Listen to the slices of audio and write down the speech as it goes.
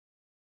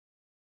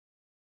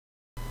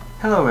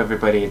Hello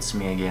everybody, it's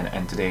me again,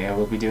 and today I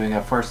will be doing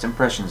a first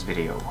impressions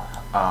video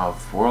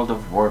of World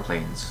of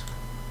Warplanes.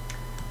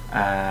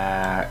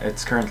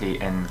 It's currently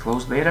in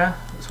closed beta,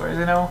 as far as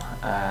I know,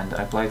 and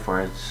I applied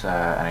for it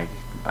and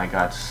I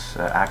got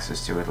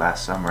access to it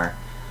last summer,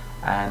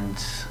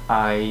 and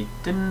I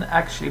didn't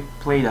actually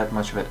play that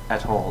much of it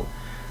at all.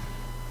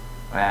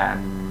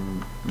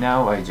 And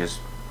now I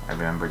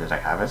remember that I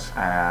have it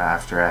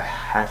after a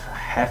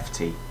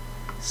hefty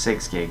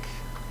 6 gig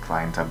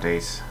client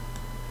update.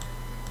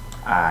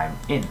 I'm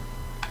in,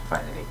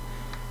 finally.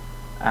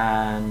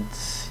 And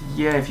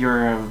yeah, if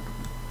you're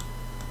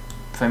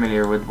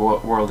familiar with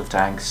World of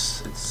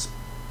Tanks, it's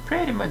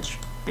pretty much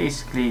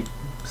basically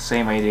the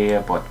same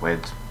idea but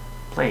with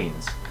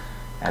planes,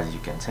 as you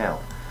can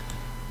tell.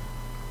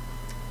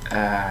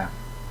 The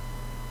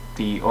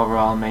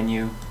overall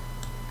menu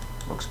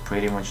looks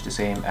pretty much the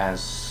same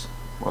as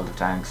World of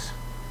Tanks.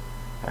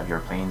 You have your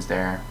planes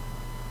there,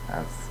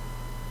 have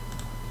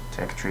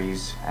tech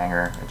trees,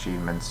 hangar,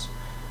 achievements.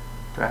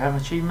 Do I have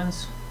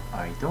achievements?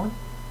 I don't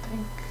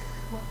think.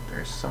 Well,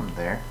 there's some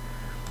there.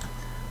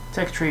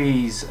 Tech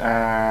trees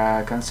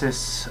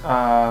consists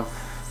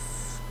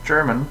of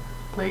German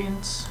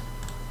planes,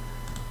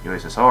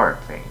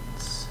 USSR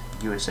planes,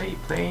 USA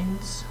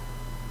planes,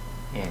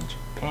 and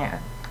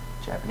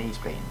Japanese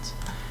planes.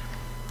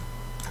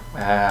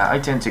 I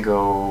tend to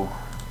go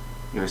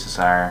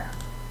USSR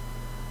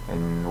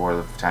in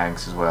World of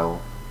Tanks as well.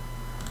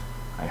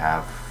 I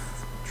have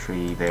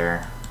 3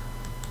 there.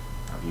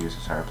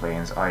 USSR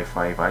planes,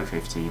 I-5,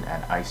 I-15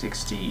 and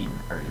I-16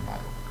 early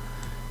model.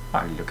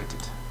 Oh, look at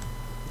it.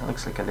 It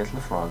looks like a little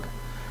frog.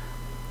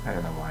 I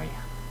don't know why.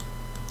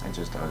 It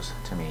just does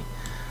to me.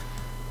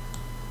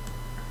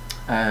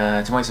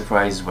 To my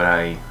surprise, when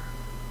I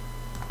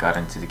got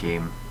into the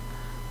game,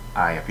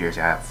 I appear to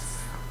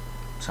have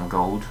some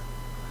gold.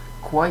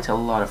 Quite a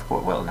lot of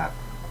gold. Well, not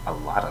a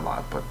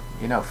lot, but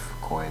enough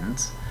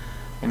coins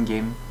in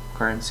game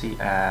currency,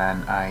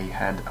 and I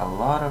had a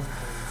lot of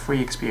free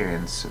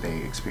experience,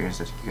 the experience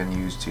that you can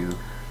use to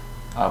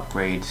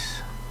upgrade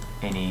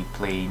any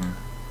plane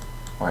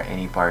or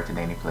any part in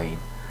any plane,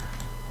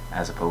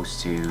 as opposed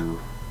to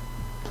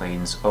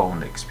plane's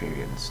own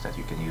experience that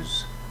you can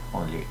use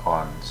only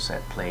on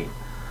said plane.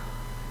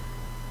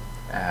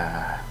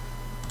 I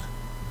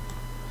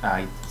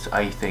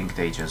think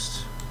they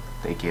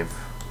give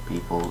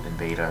people in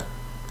beta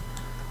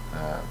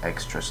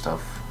extra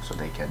stuff so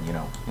they can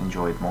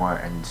enjoy it more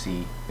and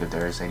see if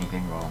there is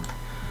anything wrong.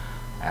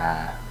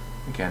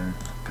 You can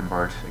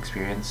convert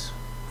experience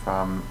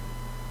from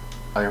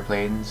other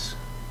planes,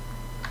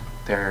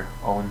 their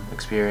own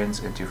experience,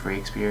 into free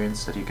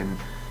experience that you can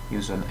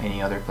use on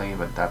any other plane,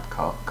 but that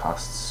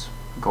costs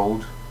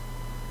gold.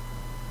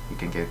 You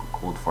can get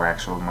gold for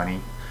actual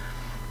money,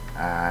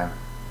 but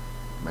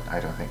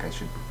I don't think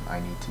I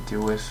need to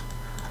do it.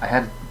 I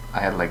had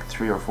like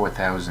 3,000 or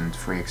 4,000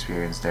 free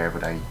experience there,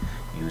 but I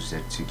used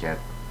it to get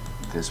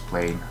this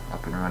plane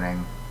up and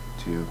running,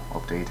 to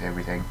update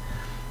everything,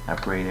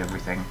 upgrade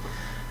everything,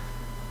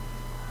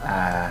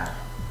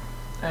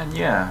 and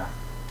yeah,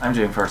 I'm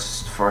doing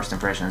first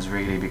impressions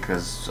really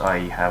because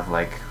I have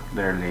like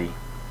literally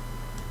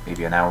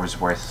maybe an hour's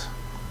worth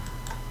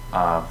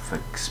of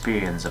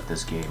experience of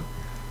this game,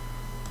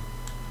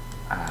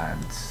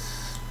 and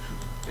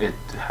it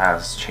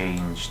has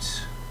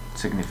changed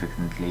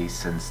significantly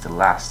since the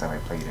last time I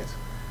played it.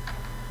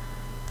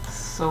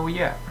 So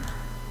yeah,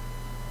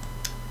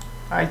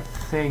 I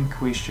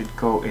think we should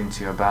go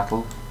into a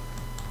battle.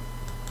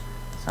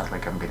 It's not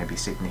like I'm gonna be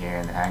sitting here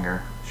in the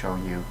hangar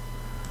showing you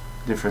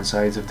different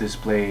sides of this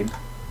plane.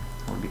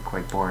 It would be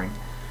quite boring.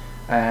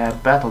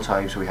 Battle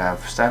types: we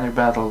have standard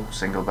battle,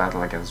 single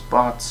battle against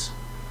bots.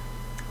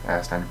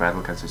 Standard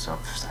battle consists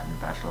of standard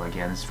battle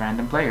against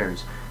random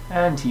players,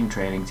 and team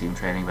training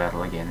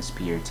battle against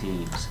peer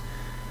teams.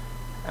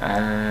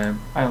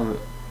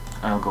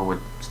 I'll go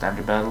with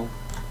standard battle.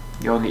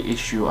 The only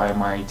issue I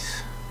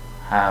might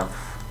have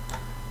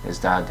is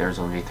that there's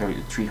only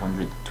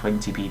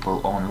 320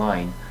 people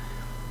online,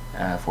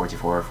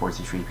 44 or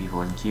 43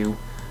 people in queue,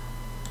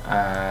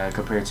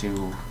 compared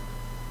to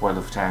World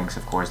of Tanks.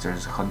 Of course,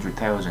 there's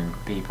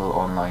 100,000 people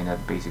online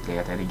at basically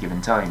at any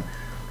given time,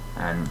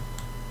 and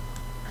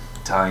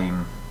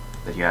time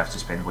that you have to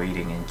spend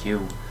waiting in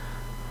queue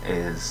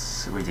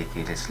is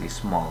ridiculously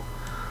small.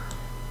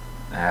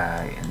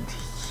 And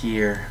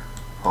here,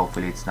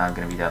 hopefully it's not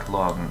going to be that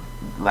long.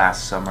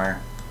 Last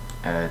summer,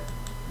 I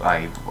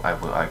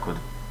could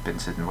have been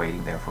sitting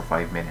waiting there for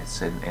 5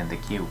 minutes in the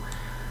queue,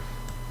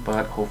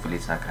 but hopefully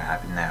it's not going to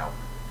happen now.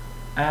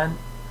 And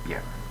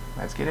yeah,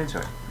 let's get into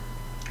it.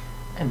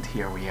 And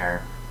here we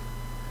are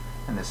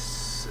in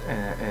this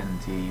in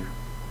the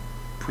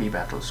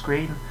pre-battle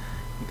screen.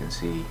 You can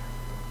see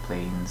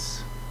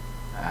planes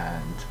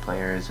and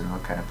players and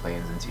what kind of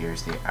planes and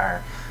tiers they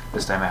are.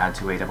 This time I had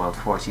to wait about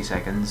 40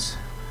 seconds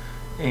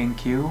in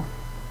queue.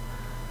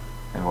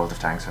 In World of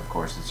Tanks, of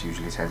course, it's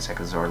usually 10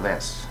 seconds or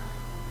less,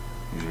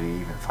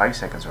 usually even 5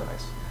 seconds or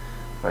less,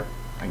 but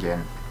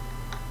again,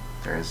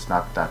 there's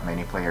not that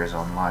many players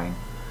online,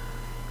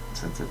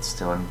 since it's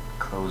still in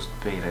closed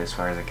beta as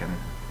far as I can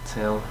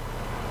tell.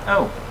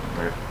 Oh,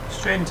 we're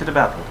straight into the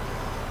battle.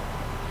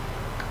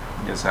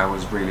 Guess I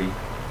was really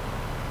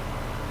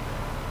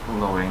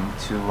loading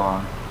too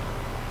long.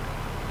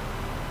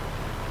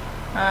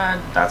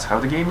 And that's how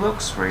the game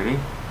looks, really.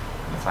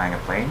 You're flying a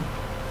plane.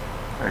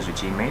 There's your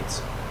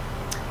teammates.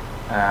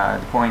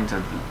 The point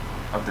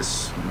of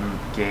this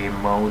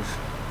game mode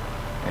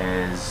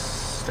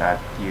is that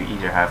you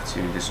either have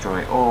to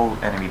destroy all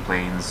enemy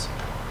planes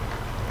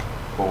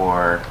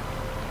or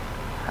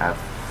have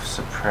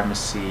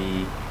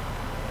supremacy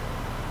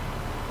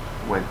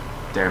with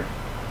their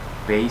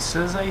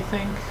bases, I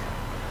think.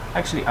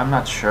 Actually, I'm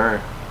not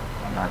sure.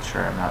 I'm not,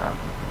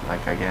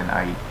 like, again,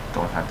 I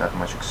don't have that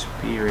much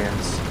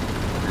experience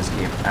with this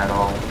game at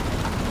all.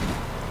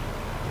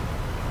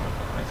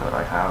 I thought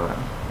I had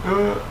them.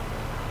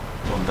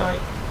 Don't die.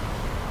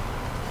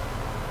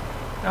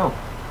 Oh,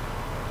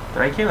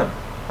 did I kill him?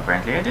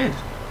 Apparently I did,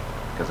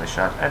 because I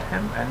shot at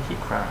him and he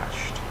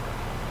crashed.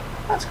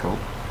 That's cool.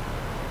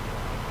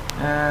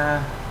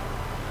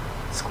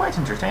 It's quite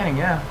entertaining,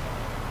 yeah.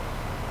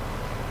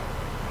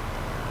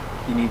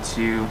 You need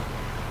to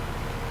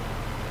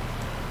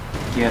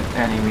get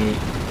enemy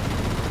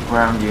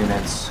ground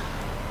units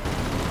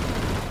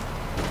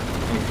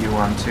if you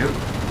want to,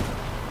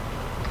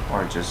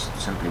 or just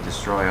simply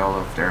destroy all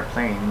of their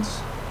planes,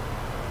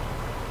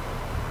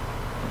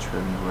 which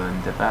will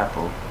win the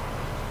battle.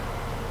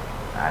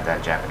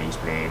 That Japanese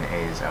plane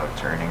is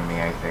outturning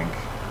me, I think.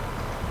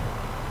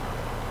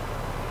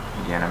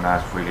 Again, I'm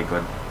not really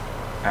good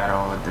at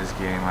all at this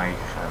game. I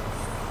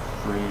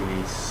have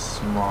really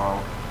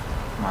small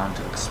amount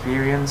of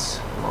experience,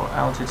 low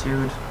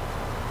altitude,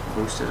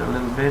 boosted a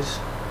little bit.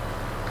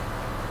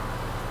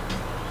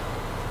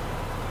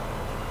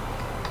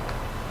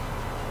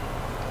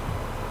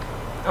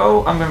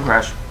 Oh, I'm gonna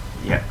crash.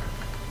 Yeah.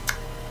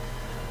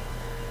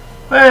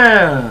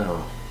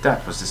 Well,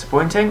 that was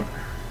disappointing.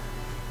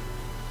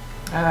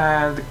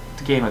 The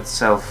game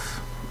itself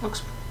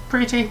looks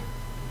pretty.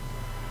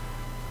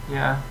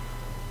 Yeah,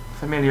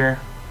 familiar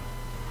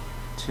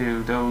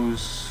to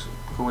those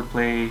who would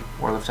play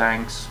World of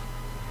Tanks.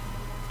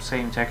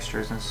 Same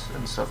textures and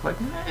stuff, like,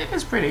 it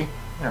is pretty,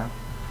 you know.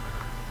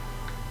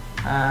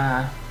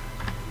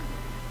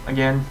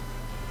 Again,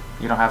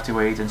 you don't have to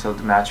wait until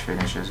the match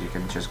finishes. You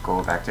can just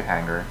go back to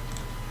hangar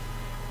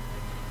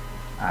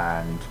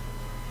and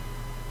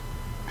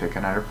pick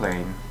another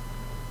plane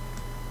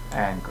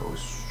and go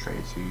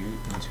straight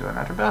into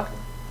another battle.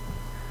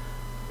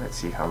 Let's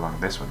see how long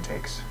this one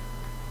takes.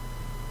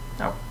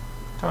 No,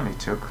 it only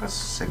took us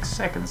 6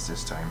 seconds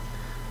this time.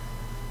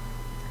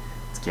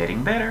 It's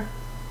getting better.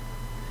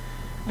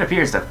 It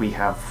appears that we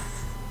have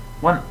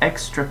one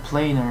extra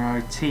plane on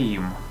our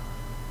team.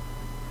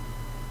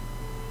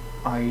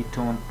 I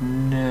don't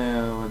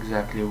know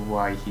exactly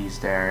why he's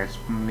there. It's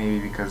maybe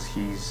because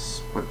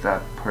he's with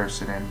that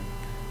person in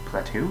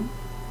platoon?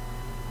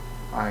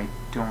 I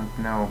don't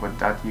know, but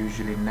that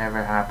usually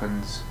never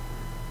happens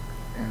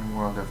in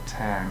World of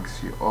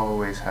Tanks. You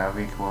always have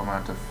equal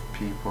amount of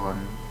people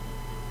on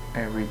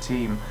every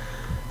team.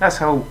 That's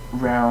how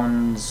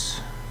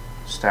rounds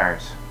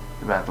start.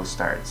 The battle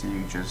starts.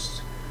 You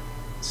just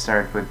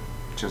start with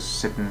just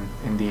sitting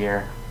in the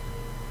air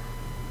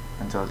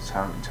until the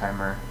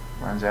timer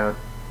runs out,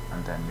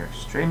 and then you're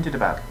straight into the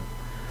battle.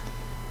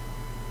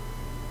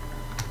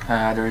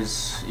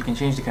 You can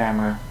change the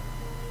camera.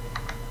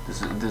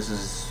 This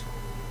is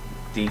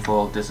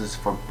default. This is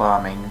for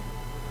bombing,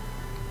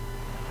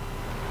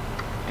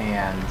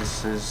 and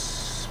this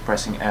is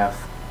pressing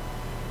F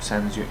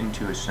sends you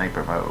into a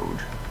sniper mode.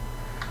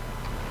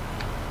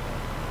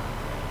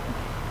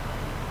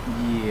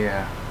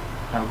 Yeah,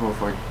 I'll go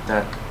for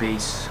that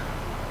base,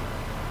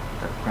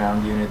 that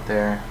ground unit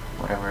there,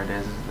 whatever it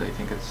is. I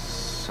think it's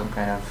some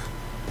kind of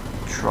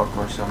truck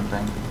or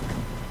something.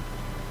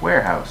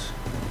 Warehouse.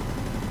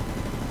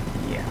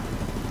 Yeah.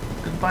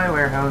 Goodbye,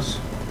 warehouse.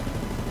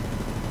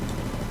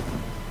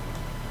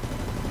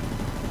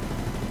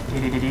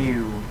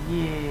 Do-do-do-do.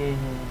 Yeah.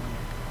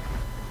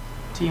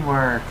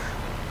 Teamwork.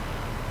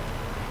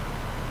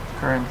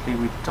 Currently,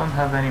 we don't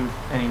have any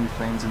enemy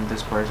planes in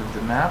this part of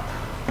the map.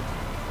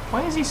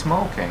 Why is he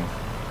smoking?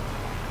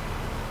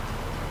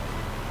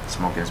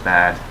 Smoking is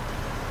bad.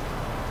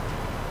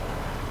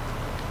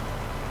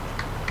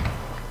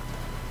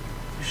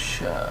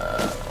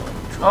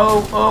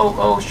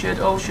 Oh shit,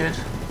 oh shit.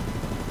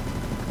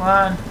 Come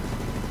on.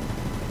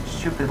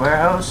 Stupid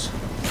warehouse.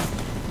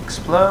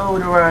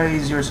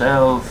 Exploderize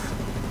yourself.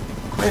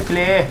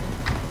 Quickly.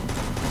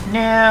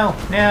 No,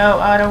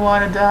 I don't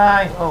want to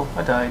die. Oh,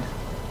 I died.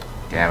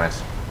 Damn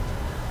it.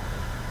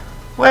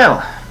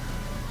 Well,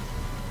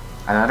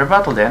 another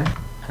battle then.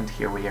 And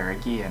here we are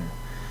again.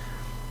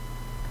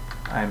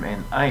 I'm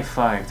in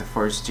I-5, the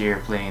first tier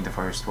plane, the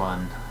first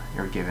one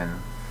you're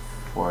given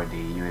for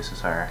the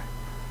USSR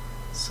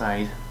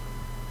side.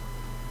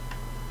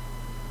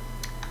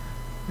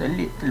 The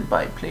little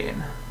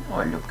biplane.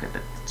 Oh, look at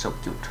it. It's so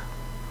cute.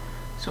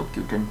 So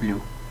cute and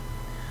blue.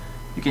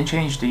 You can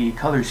change the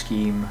color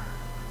scheme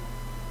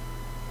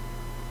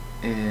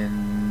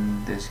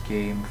in this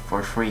game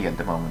for free at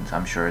the moment.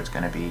 I'm sure it's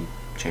gonna be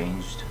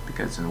changed,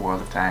 because in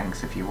World of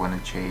Tanks, if you want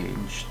to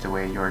change the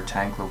way your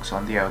tank looks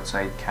on the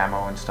outside,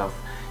 camo and stuff,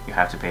 you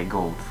have to pay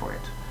gold for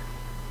it.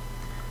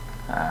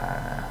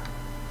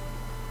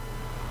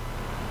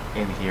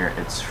 In here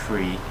it's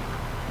free,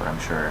 but I'm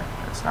sure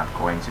it's not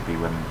going to be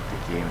when the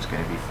game's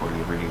going to be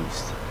fully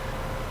released.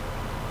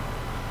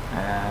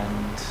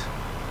 And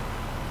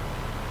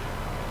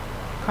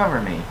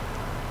cover me.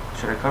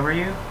 Should I cover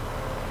you?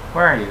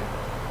 Where are you?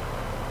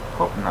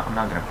 Hope not, I'm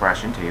not going to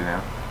crash into you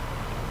now.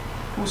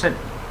 Who said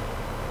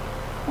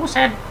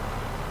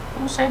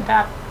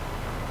that?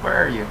 Where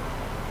are you?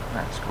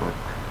 That's good.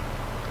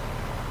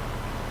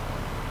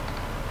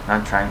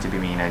 Not trying to be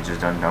mean, I just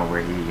don't know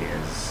where he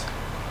is.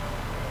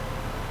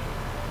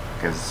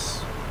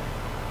 Because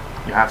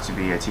you have to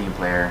be a team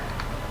player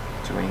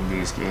to win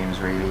these games,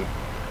 really.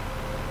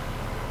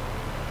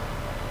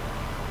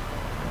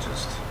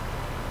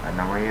 I don't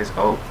know where he is.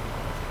 Oh!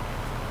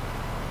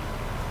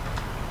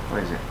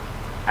 What is it?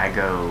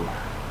 Ago.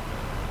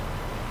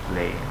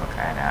 Plane. What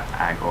kind of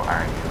Ago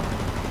are you?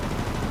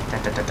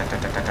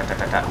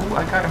 Ooh,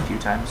 I got him a few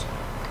times.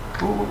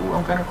 Ooh,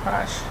 I'm gonna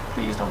crash.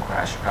 Please don't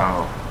crash.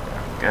 Oh,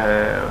 there we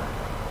go.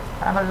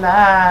 I'm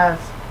alive.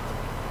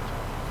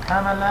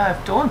 I'm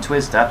alive. Don't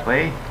twist that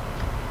way.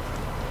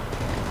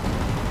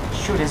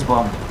 Shoot his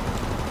bomb.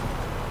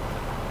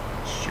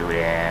 Shoot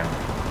him.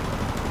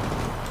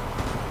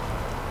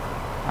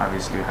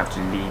 Obviously you have to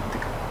lead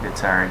the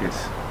target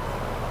if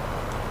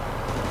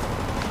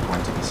you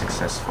want to be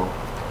successful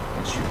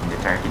in shooting the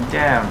target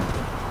down.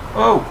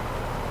 Oh!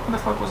 What the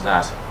fuck was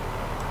that?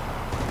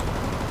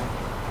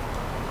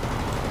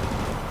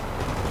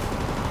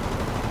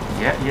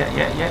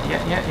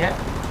 Yeah.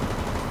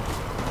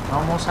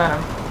 Almost had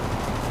him.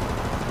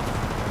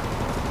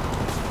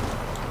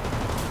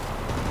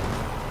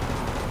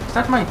 Is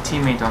that my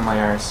teammate on my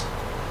arse?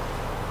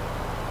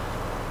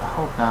 I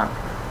hope not.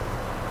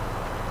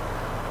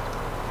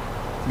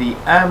 The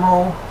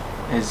ammo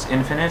is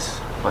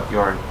infinite, but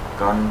your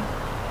gun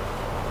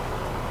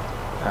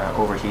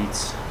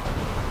overheats.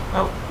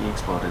 Oh, he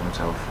exploded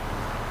himself.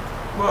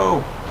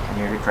 Whoa! I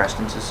nearly crashed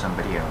into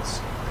somebody else.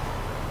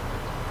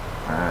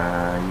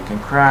 You can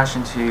crash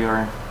into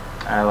your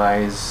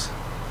allies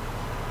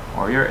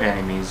or your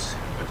enemies,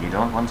 but you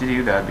don't want to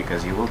do that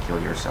because you will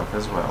kill yourself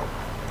as well.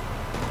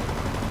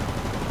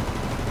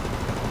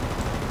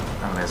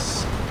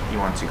 Unless you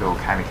want to go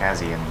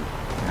kamikaze and,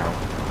 you know...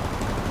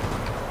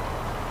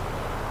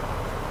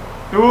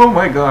 Oh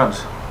my god!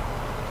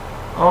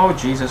 Oh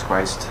Jesus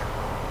Christ.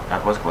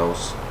 That was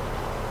close.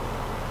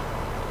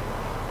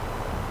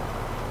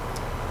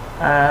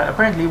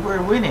 Apparently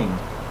we're winning,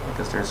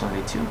 because there's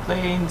only 2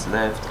 planes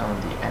left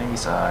on the enemy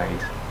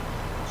side,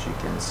 as you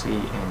can see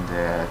in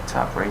the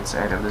top right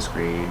side of the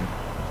screen.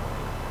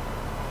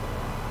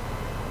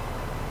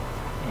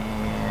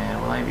 And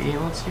will I be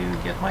able to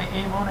get my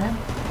aim on him?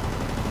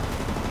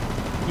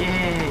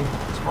 Yay!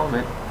 Small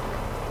bit.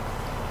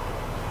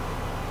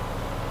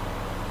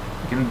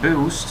 You can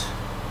boost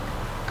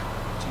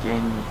to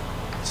gain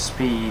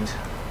speed,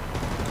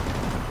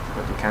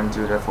 but you can't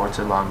do that for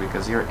too long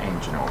because your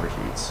engine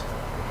overheats.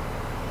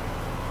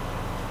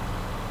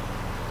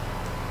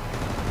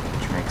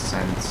 Which makes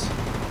sense.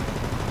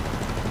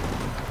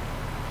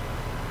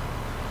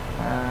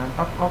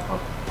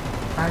 Up.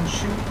 And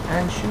shoot,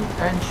 and shoot,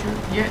 and shoot.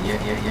 Yeah.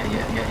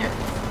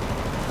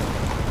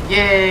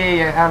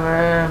 Yay, I have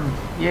him.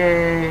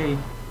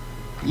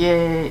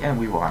 Yay, and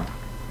we won.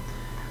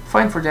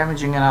 Fine for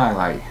damaging an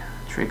ally.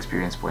 3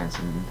 experience points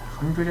and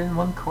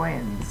 101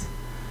 coins.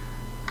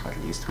 At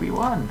least we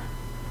won.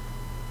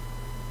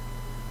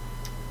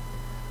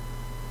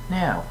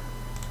 Now,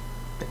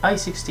 the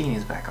I-16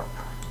 is back up.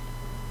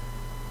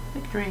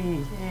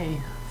 Victory!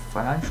 Yay!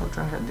 Financial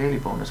transaction daily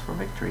bonus for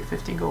victory,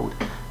 50 gold.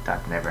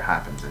 That never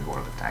happens in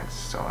World of Tanks,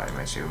 so I'm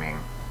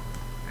assuming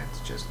it's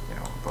just, you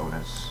know, a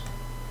bonus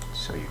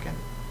so you can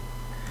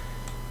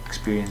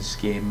experience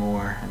the game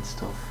more and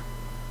stuff.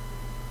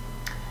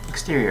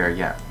 Exterior,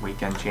 yeah, we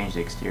can change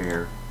the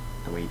exterior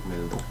the way it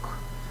will look.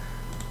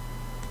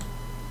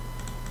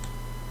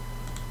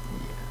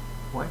 Yeah,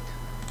 white.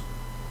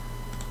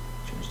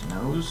 Change the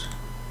nose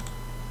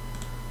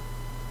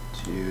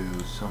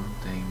to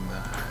something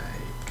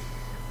like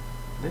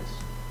this.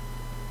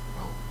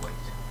 Oh, wait.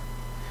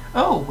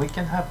 Oh, we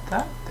can have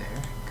that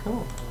there.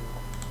 Cool.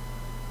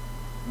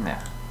 Nah,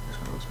 this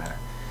one looks better.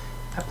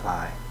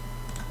 Apply.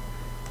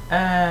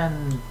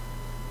 And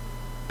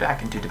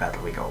back into the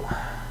battle we go.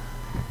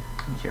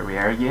 And here we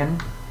are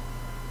again.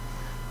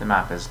 The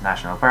map is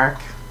National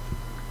Park.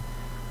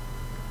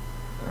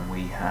 And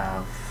we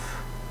have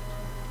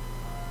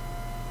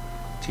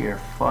tier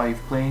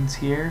 5 planes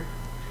here.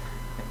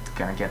 It's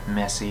gonna get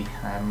messy.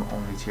 I'm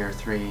only tier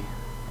 3.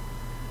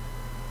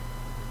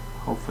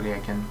 Hopefully I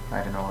can,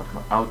 I don't know,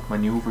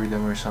 outmaneuver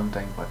them or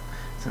something, but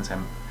since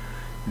I'm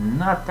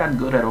not that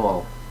good at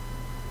all,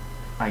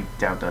 I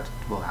doubt that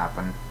will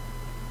happen.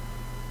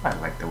 I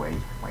like the way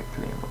my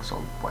plane looks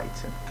all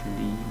white and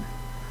clean.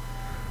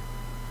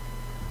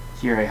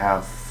 Here I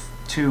have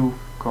 2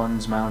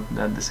 guns mounted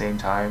at the same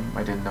time.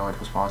 I didn't know it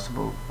was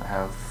possible. I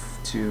have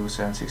 2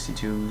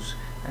 7.62s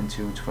and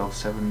 2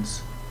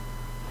 12.7s,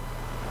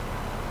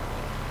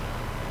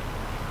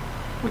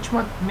 which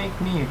might make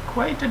me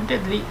quite a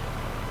deadly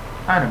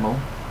animal,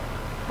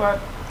 but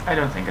I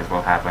don't think it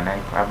will happen.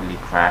 I'll probably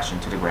crash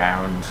into the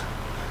ground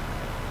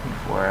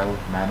before I'll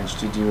manage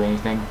to do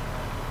anything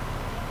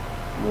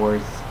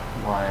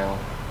worthwhile.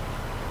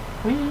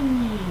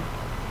 Whee!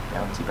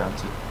 Bouncy,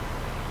 bouncy.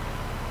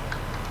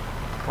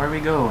 Where are we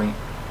going?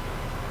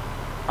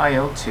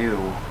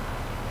 IO2.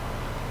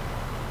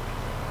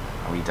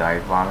 Are we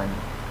dive bombing?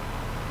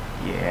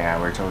 Yeah,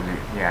 we're totally.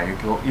 Yeah,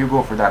 you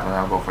go for that one.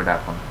 I'll go for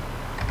that one.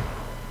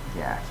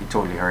 Yeah, he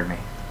totally heard me.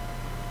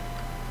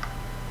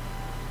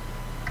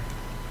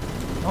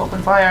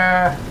 Open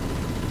fire!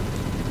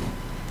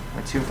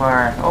 We're too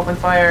far. Open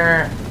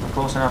fire! We're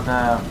close enough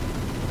now.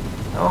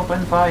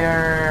 Open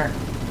fire!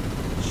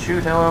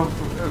 Shoot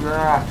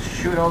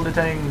shoot all the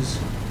things.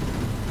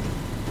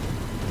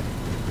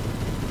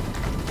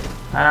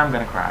 And I'm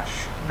gonna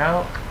crash.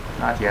 No,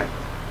 not yet.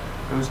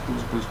 Boost,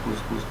 boost, boost,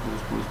 boost, boost,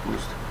 boost, boost,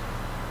 boost.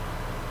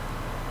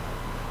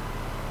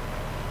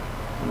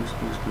 Boost,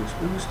 boost, boost,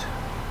 boost.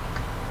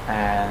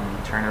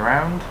 And turn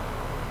around.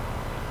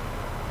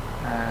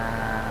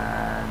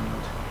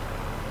 And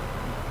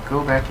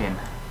go back in.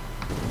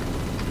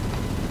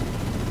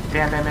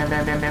 Bam, bam, bam,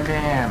 bam, bam, bam,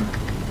 bam.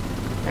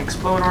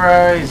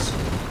 Exploderize.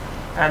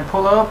 And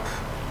pull up.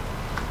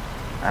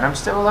 And I'm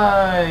still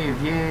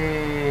alive.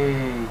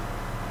 Yay.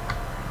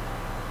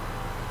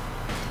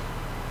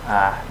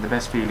 Ah, the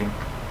best feeling.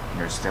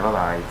 You're still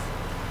alive.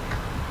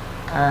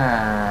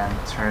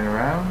 And turn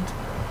around.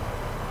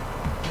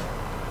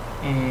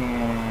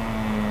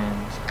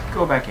 And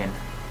go back in.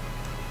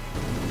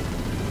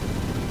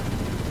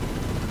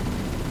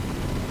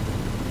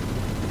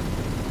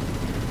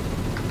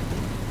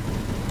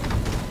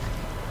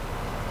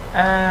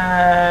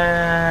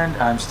 And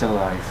I'm still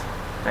alive.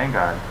 Thank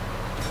God.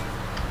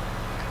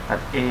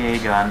 That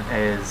AA gun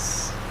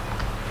is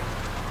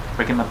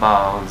breaking my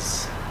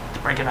balls.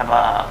 It's breaking my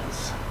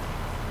balls.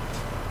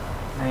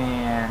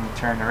 And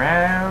turn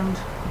around.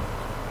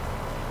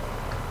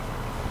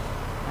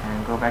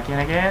 And go back in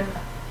again.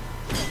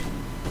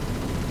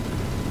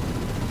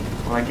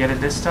 Will I get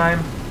it this time?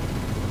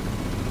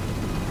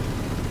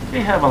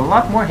 They have a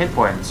lot more hit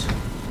points.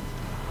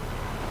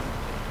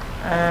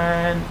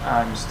 And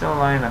I'm still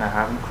alive and I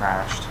haven't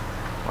crashed.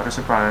 What a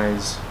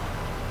surprise.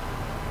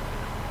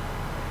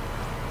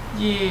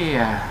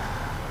 Yeah.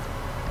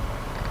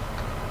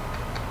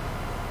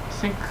 I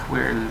think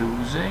we're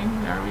losing.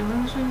 Are we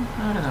losing?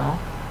 I don't know.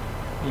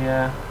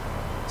 Yeah.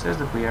 It says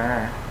that we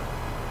are.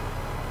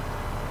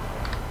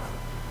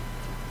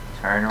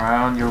 Turn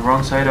around, you're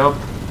wrong side up.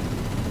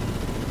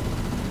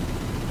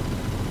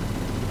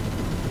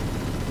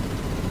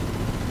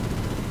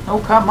 Oh,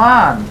 come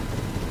on!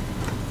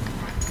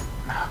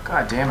 Oh,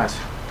 God damn it.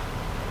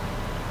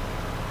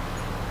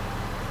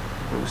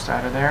 Boost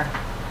out of there.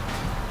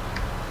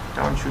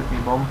 Don't shoot me,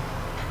 bum.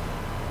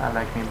 I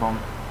like me, bum.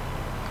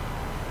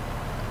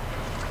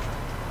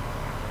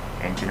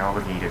 Engine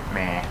overheated,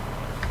 meh.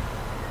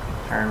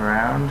 Turn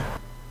around.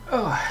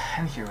 Oh,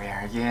 and here we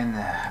are again.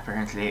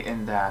 Apparently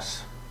in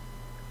that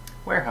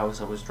warehouse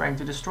I was trying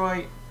to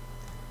destroy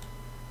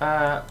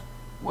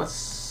was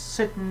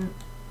sitting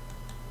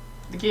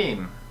the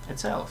game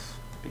itself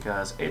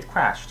because it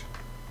crashed.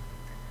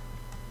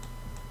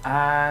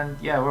 And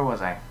yeah, where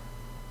was I?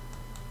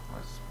 I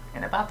was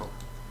in a battle.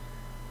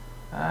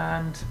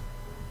 And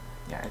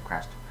yeah, it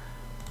crashed.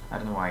 I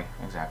don't know why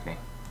exactly.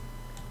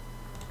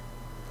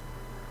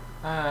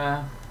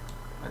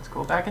 Let's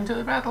go back into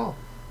the battle.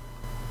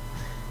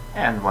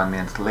 And 1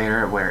 minute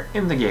later we're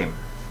in the game.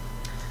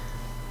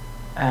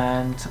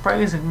 And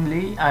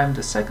surprisingly I'm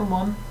the second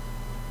one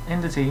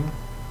in the team.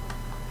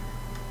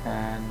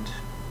 And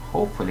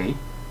hopefully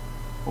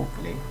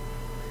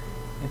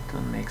it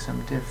will make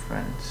some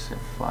difference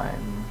if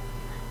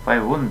I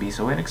wouldn't be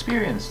so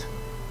inexperienced.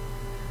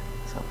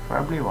 So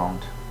probably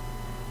won't.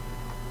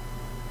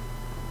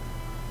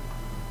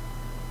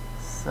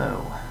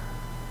 So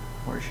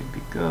where should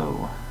we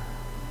go?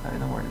 I don't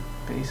know where the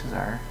bases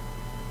are.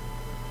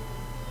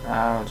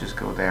 I'll just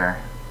go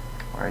there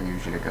where I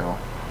usually go.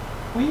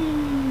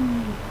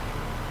 Whee!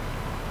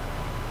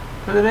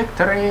 To the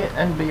victory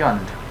and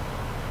beyond.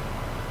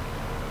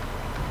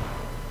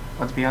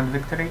 What's beyond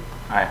victory?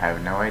 I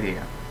have no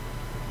idea.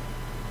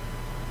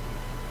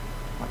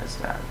 What is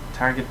that?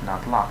 Target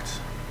not locked.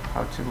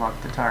 How to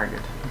lock the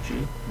target?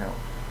 G? No.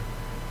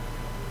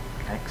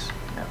 X?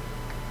 No.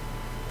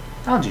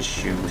 I'll just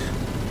shoot.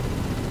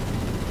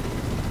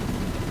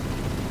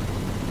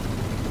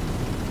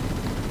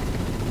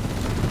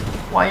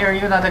 Why are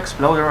you not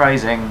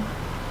exploderizing?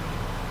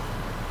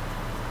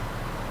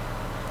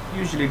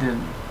 Usually they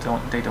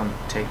don't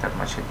take that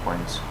much hit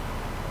points.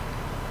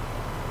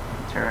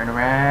 Turn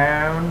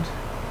around.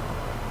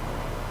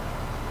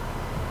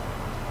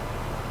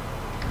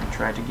 And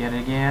try to get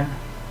it again.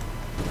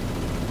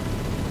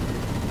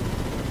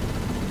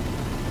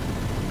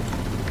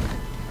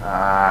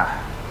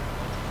 Ah.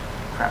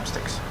 crab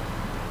sticks.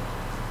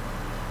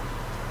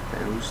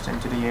 Boost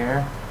into the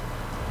air.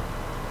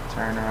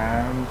 Turn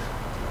around.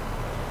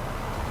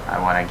 I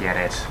want to get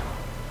it.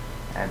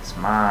 It's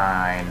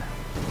mine.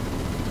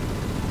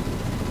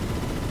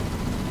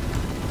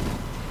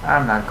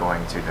 I'm not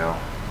going to though.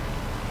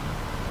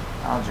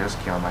 I'll just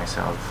kill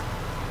myself.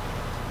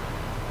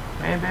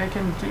 Maybe I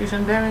can do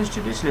some damage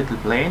to this little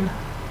plane.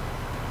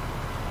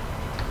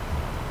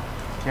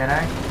 Can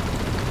I?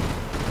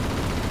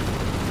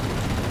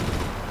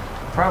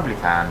 Probably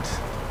can't.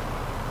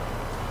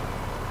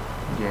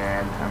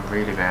 Again, I'm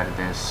really bad at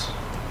this.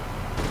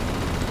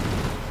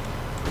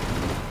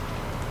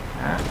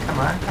 Come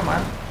on, come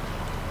on.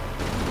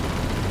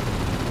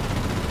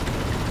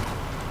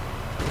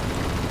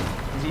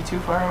 Is he too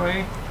far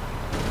away?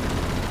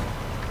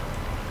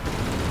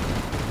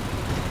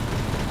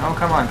 Oh,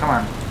 come on, come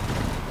on.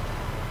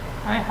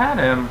 I had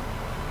him.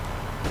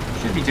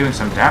 Should be doing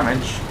some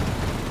damage.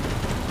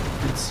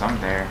 Did some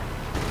there.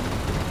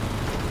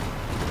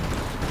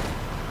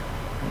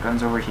 The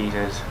gun's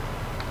overheated.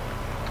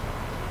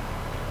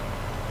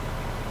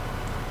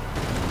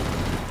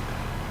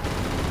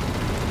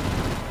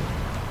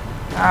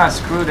 Ah,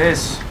 screw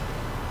this.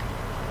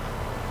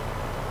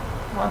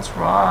 What's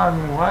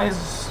wrong? Why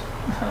is...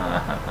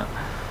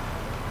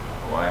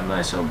 Why am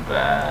I so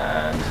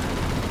bad?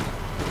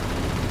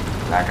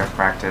 Lack of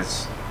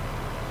practice.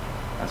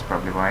 That's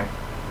probably why.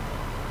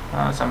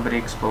 Somebody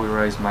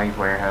exploded my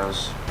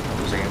warehouse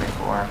I was aiming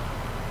for.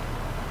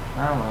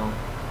 Oh well.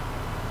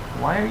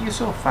 Why are you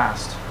so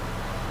fast?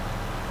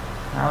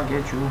 I'll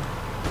get you.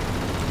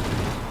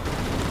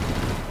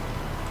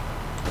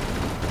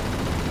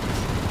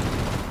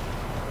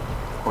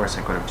 Of course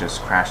I could have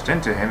just crashed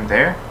into him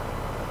there.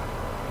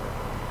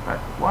 But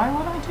why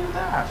would I do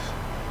that?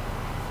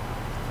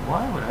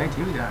 Why would I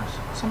do that?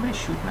 Somebody's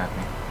shooting at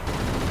me.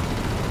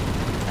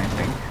 I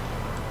think.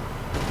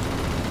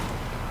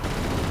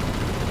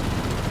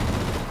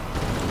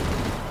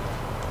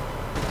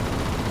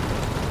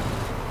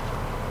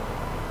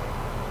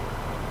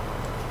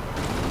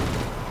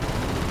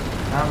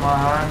 Come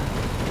on.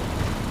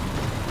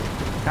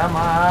 Come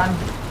on.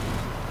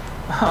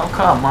 Oh,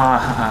 come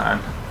on.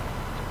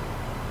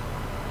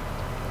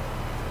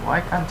 Why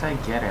can't I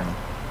get him?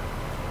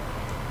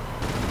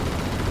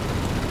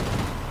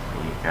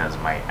 Because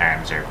my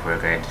arms are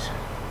crooked.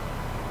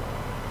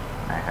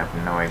 I have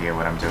no idea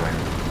what I'm doing.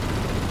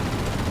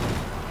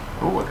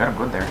 Ooh, I got him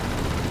good there.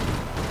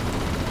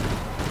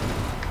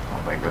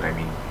 Oh, by good I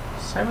mean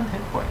 7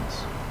 hit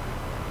points.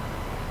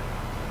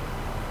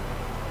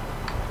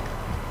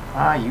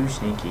 Ah, you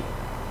sneaky.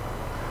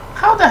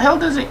 How the hell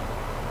does it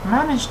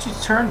manage to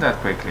turn that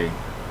quickly?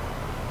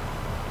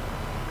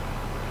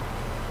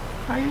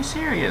 Are you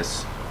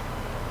serious?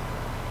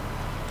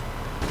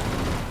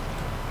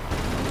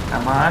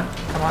 Come on,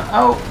 come on.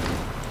 Oh!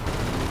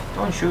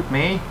 Don't shoot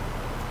me.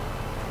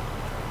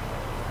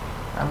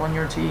 I'm on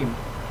your team,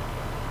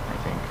 I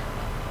think.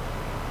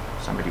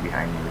 Somebody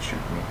behind me was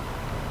shooting me.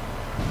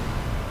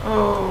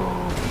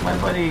 Oh, my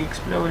buddy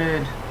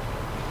exploded.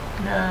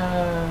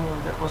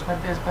 No, that was my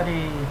best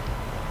buddy.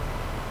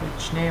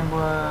 Which name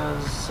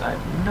was... I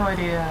have no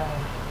idea.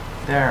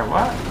 There,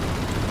 what?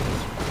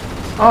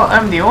 Oh,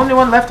 I'm the only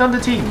one left on the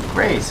team.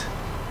 Great.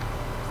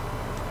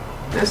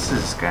 This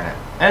is gonna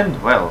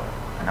end well,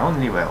 and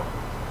only well,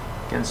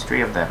 against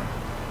 3 of them.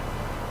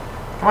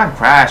 Come on,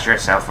 crash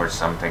yourself or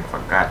something, for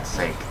God's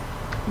sake.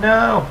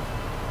 No!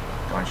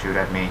 Don't shoot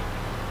at me.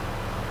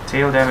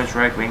 Tail damage,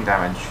 right wing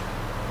damage.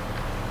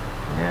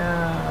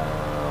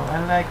 No,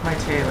 I like my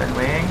tail and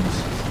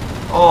wings.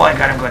 Oh, I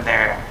got him good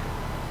there.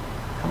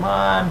 Come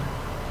on.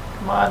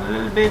 Come on, a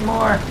little bit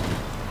more.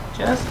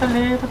 Just a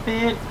little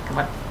bit. Come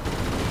on.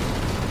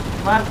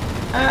 Come on.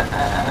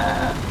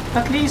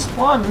 At least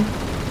one.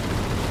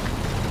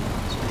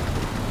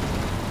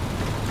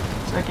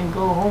 So I can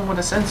go home with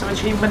a sense of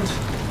achievement.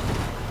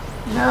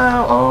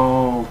 No.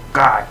 Oh,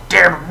 god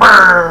damn.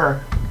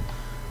 Brr.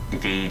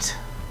 Defeat.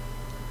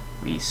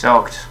 We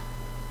sucked.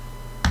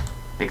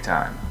 Big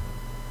time.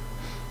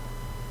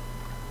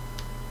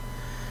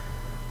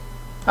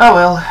 Oh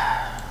well.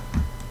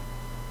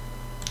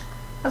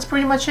 That's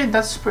pretty much it.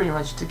 That's pretty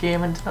much the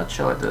game in a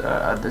nutshell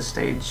at this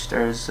stage.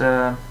 There's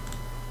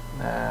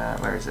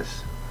where is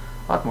this?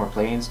 A lot more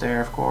planes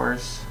there, of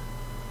course,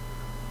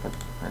 but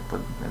it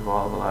would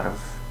involve a lot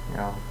of, you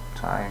know,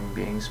 time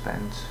being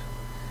spent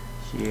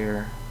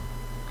here,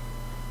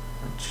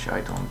 which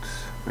I don't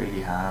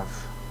really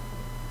have.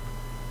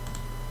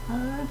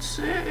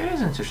 It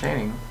is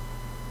entertaining.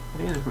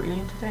 It is really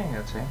entertaining,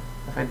 I'd say,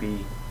 if I'd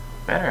be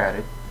better at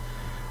it.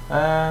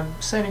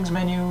 Settings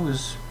menu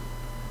is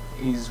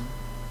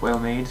well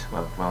made.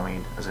 Well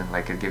made, as in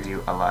like it gives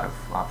you a lot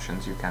of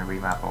options. You can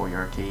remap all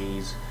your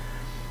keys,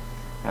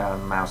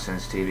 mouse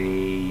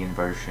sensitivity,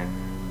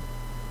 inversion,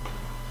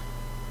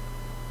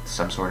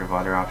 some sort of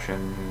other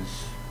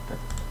options that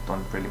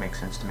don't really make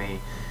sense to me.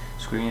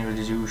 Screen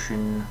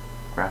resolution,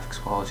 graphics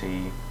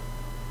quality,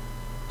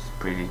 it's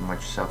pretty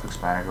much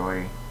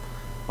self-explanatory.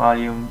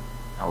 Volume,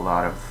 a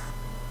lot of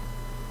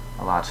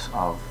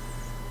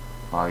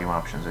volume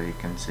options, as you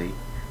can see.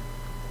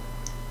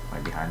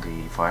 Right behind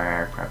the fire,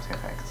 aircraft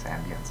effects,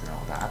 ambience and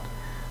all that.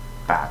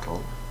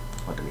 Battle.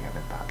 What do we have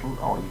in battle?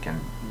 Oh, you can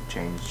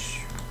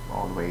change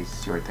all the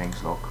ways your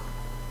things look.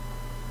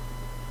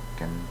 You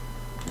can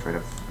get rid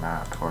of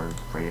map or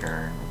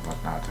radar and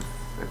whatnot if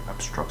it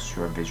obstructs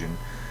your vision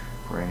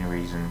for any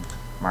reason.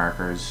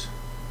 Markers.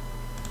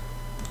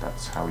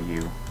 That's how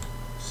you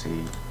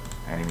see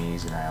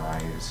enemies and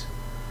allies.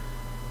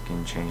 You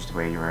can change the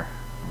way your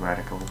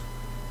reticle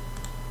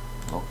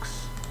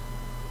looks.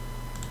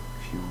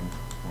 If you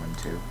want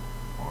to.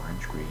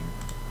 Orange, green.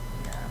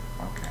 Yeah,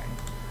 okay.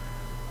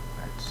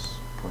 Let's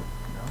put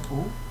no.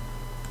 Ooh,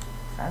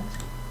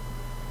 fancy.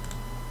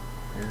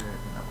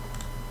 No.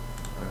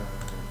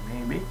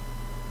 Maybe.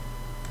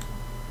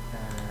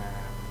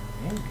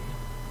 Maybe.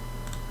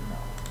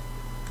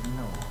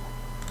 No.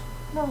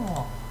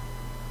 No.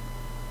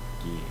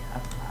 Yeah.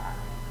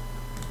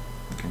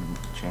 You can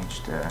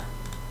change the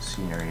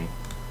scenery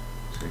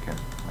so you can,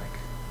 like,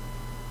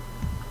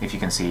 if you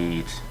can see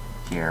it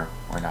here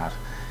or not.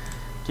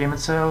 Game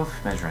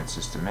itself, measurement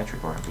system,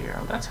 metric or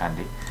imperial. That's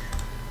handy.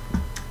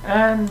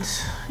 And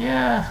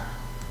yeah,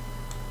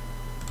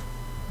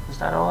 is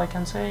that all I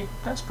can say?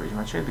 That's pretty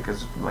much it,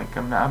 because like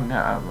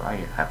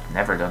I have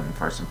never done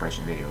first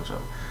impression video, so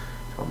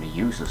it's probably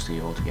useless to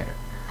you altogether.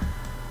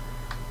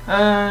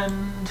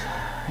 And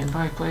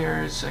invite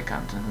players, I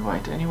can't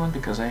invite anyone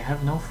because I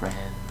have no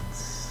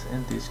friends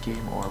in this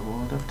game or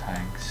World of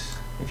Tanks.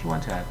 If you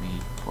want to add me,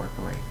 work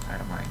away, I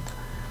don't mind.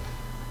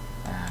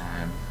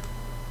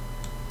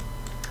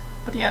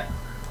 But yeah,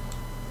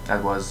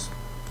 that was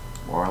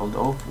World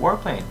of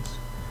Warplanes,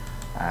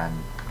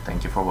 and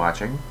thank you for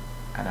watching,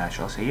 and I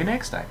shall see you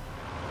next time.